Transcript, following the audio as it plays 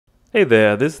Hey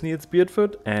there, this is Niels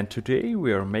Beardfoot, and today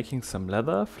we are making some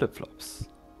leather flip-flops.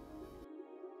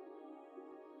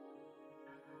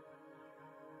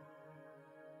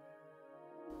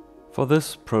 For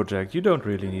this project you don't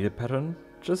really need a pattern,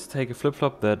 just take a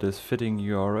flip-flop that is fitting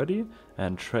you already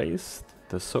and trace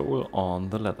the sole on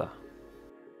the leather.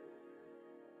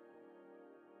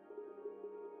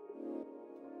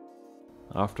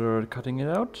 After cutting it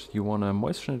out, you want to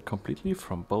moisten it completely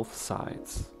from both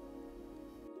sides.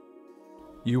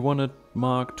 You want to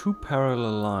mark two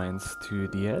parallel lines to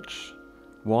the edge.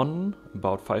 One,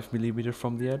 about 5 mm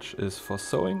from the edge, is for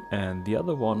sewing and the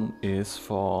other one is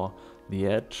for the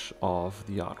edge of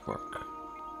the artwork.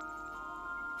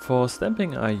 For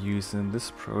stamping I use in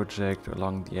this project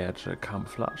along the edge a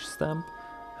camouflage stamp,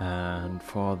 and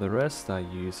for the rest I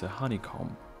use a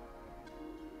honeycomb.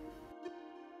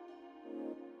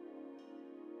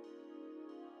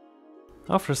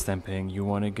 After stamping you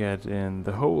want to get in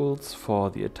the holes for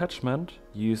the attachment.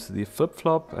 Use the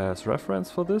flip-flop as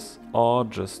reference for this, or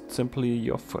just simply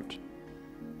your foot.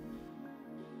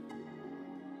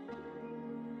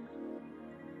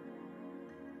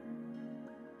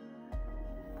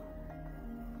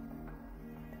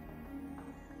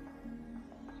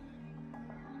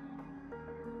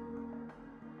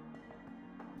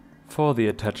 For the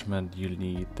attachment you'll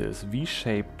need this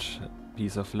V-shaped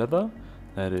piece of leather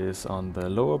that is on the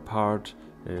lower part,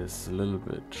 is a little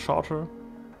bit shorter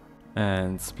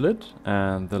and split,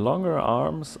 and the longer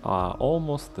arms are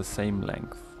almost the same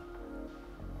length.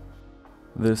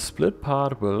 The split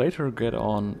part will later get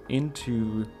on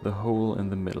into the hole in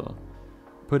the middle.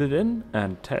 Put it in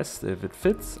and test if it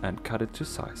fits and cut it to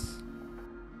size.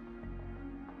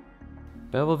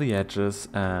 Bevel the edges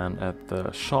and at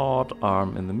the short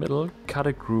arm in the middle cut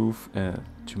a groove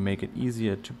to make it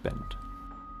easier to bend.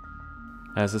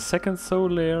 As a second sole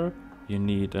layer you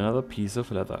need another piece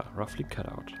of leather roughly cut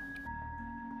out.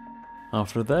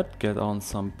 After that get on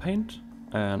some paint,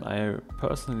 and I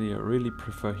personally really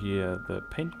prefer here the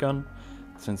paint gun,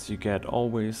 since you get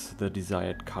always the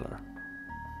desired color.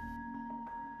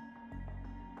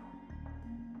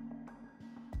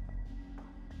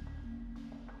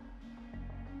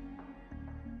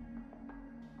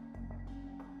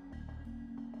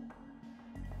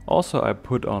 Also I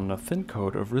put on a thin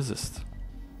coat of resist.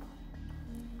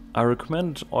 I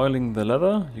recommend oiling the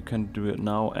leather. You can do it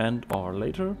now and or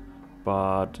later,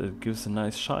 but it gives a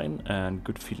nice shine and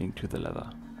good feeling to the leather.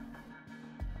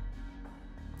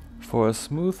 For a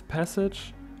smooth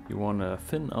passage you want to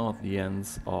thin out the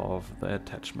ends of the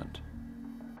attachment.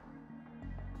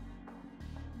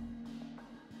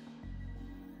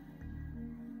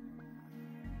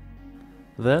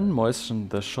 Then moisten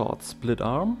the short split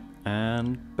arm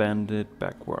and bend it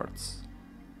backwards.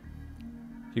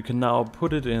 You can now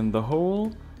put it in the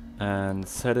hole and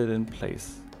set it in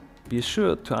place. Be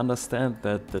sure to understand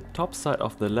that the top side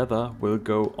of the leather will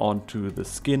go onto the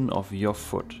skin of your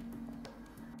foot.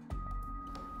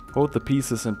 Hold the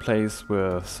pieces in place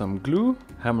with some glue,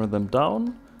 hammer them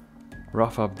down,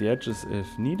 rough up the edges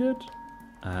if needed,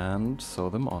 and sew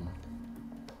them on.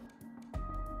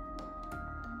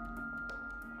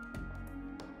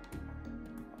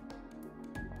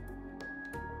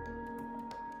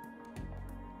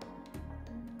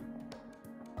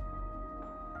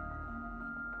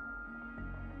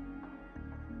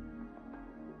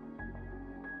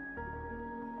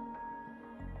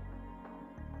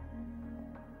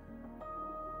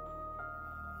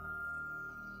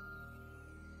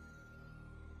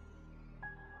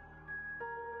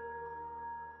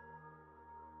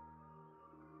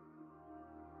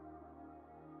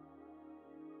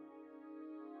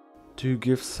 To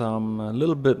give some a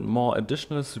little bit more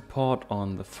additional support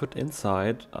on the foot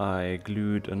inside, I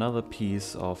glued another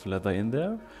piece of leather in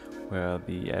there, where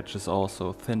the edge is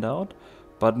also thinned out,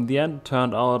 but in the end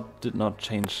turned out did not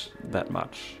change that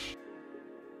much.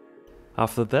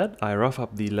 After that I rough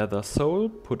up the leather sole,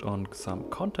 put on some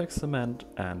contact cement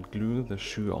and glue the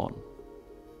shoe on.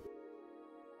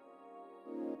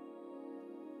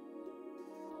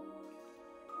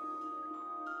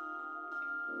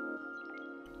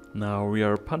 Now we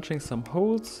are punching some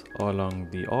holes along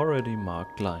the already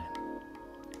marked line.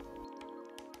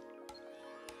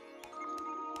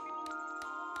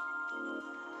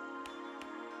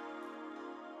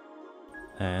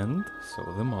 And sew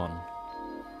them on.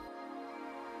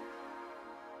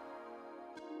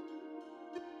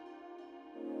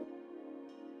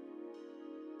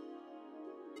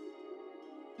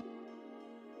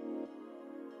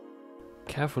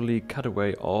 Carefully cut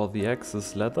away all the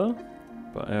excess leather.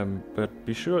 But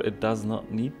be sure it does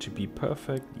not need to be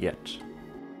perfect yet.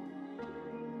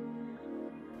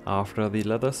 After the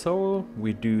leather sole,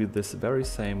 we do this very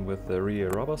same with the rear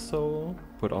rubber sole.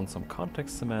 Put on some contact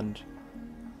cement,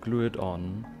 glue it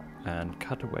on, and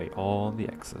cut away all the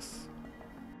excess.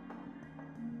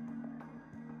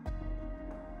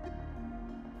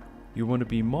 You want to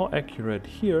be more accurate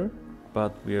here,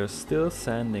 but we are still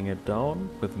sanding it down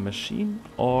with a machine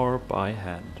or by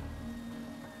hand.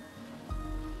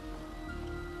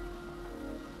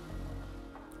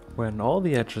 When all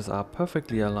the edges are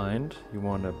perfectly aligned, you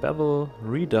want to bevel,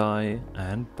 re-dye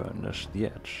and burnish the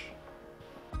edge.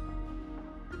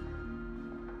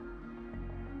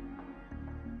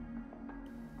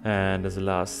 And as a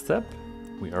last step,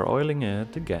 we are oiling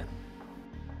it again.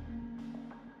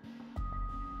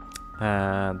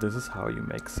 And this is how you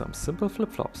make some simple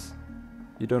flip-flops.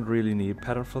 You don't really need a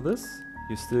pattern for this,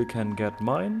 you still can get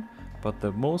mine, but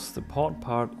the most important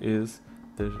part is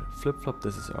the flip-flop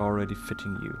this is already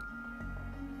fitting you.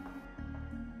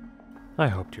 I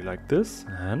hope you like this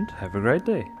and have a great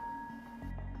day.